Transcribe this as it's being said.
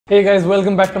Hey guys,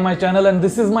 welcome back to my channel, and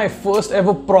this is my first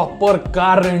ever proper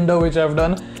car render which I've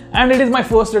done, and it is my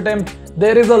first attempt.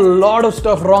 There is a lot of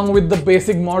stuff wrong with the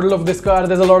basic model of this car.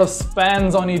 There's a lot of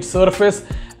spans on each surface,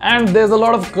 and there's a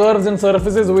lot of curves and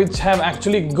surfaces which have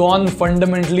actually gone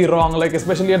fundamentally wrong, like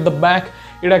especially at the back.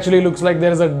 It actually looks like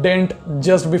there is a dent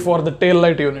just before the tail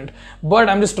light unit. But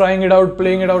I'm just trying it out,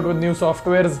 playing it out with new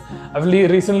softwares. I've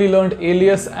recently learned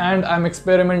Alias and I'm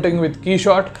experimenting with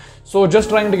Keyshot. So just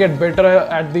trying to get better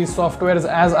at these softwares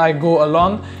as I go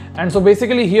along. And so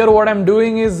basically here what I'm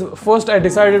doing is, first I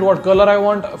decided what color I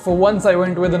want. For once I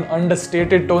went with an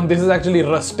understated tone. This is actually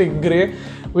rustic grey,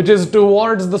 which is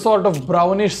towards the sort of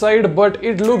brownish side, but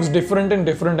it looks different in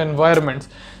different environments.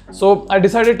 So I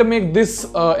decided to make this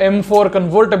M4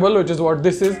 convertible, which is what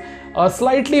this is,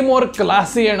 slightly more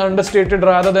classy and understated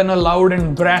rather than a loud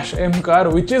and brash M car,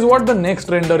 which is what the next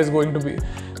render is going to be.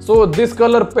 So this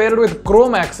color paired with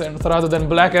chrome accents rather than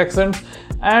black accents,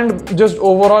 and just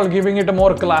overall giving it a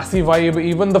more classy vibe.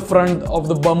 Even the front of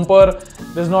the bumper,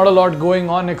 there's not a lot going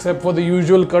on except for the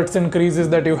usual cuts and creases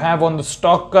that you have on the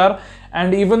stock car,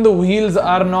 and even the wheels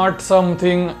are not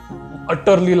something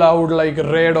utterly loud like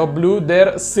red or blue.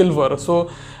 They're silver.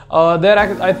 So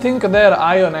I think they're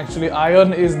iron. Actually,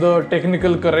 iron is the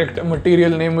technical correct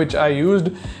material name which I used,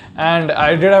 and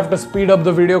I did have to speed up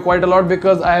the video quite a lot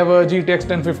because I have a GTX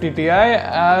 1050 Ti.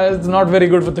 It's not very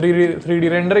good for 3D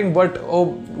rendering, but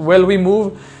oh well, we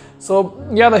move. So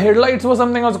yeah, the headlights was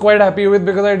something I was quite happy with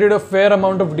because I did a fair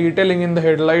amount of detailing in the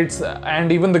headlights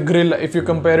and even the grille if you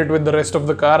compare it with the rest of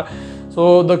the car.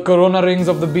 So the corona rings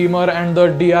of the Beamer and the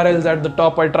DRLs at the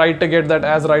top, I tried to get that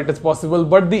as right as possible,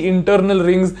 but the internal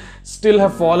rings still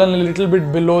have fallen a little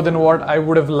bit below than what I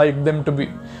would have liked them to be.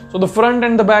 So the front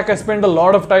and the back, I spent a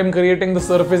lot of time creating the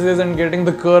surfaces and getting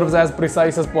the curves as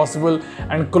precise as possible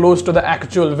and close to the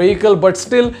actual vehicle, but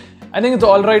still I think it's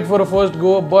alright for a first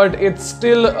go, but it's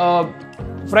still,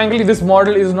 frankly, this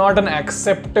model is not an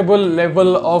acceptable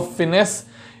level of finesse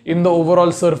in the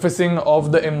overall surfacing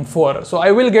of the M4. So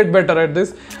I will get better at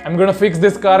this. I'm gonna fix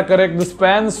this car, correct the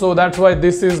spans, so that's why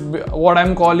this is what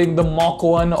I'm calling the Mach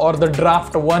 1 or the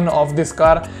Draft 1 of this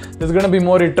car. There's gonna be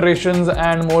more iterations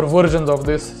and more versions of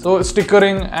this. So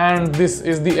stickering, and this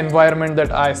is the environment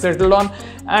that I settled on,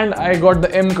 and I got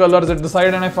the M colors at the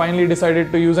side, and I finally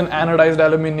decided to use an anodized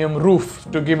aluminium roof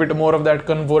to give it more of that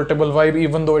convertible vibe,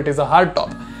 even though it is a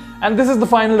hardtop. And this is the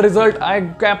final result. I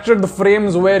captured the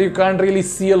frames where you can't really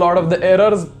see a lot of the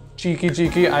errors.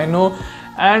 Cheeky, I know.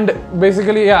 And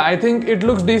basically, yeah, I think it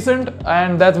looks decent,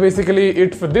 and that's basically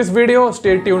it for this video.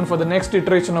 Stay tuned for the next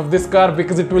iteration of this car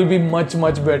because it will be much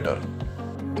better.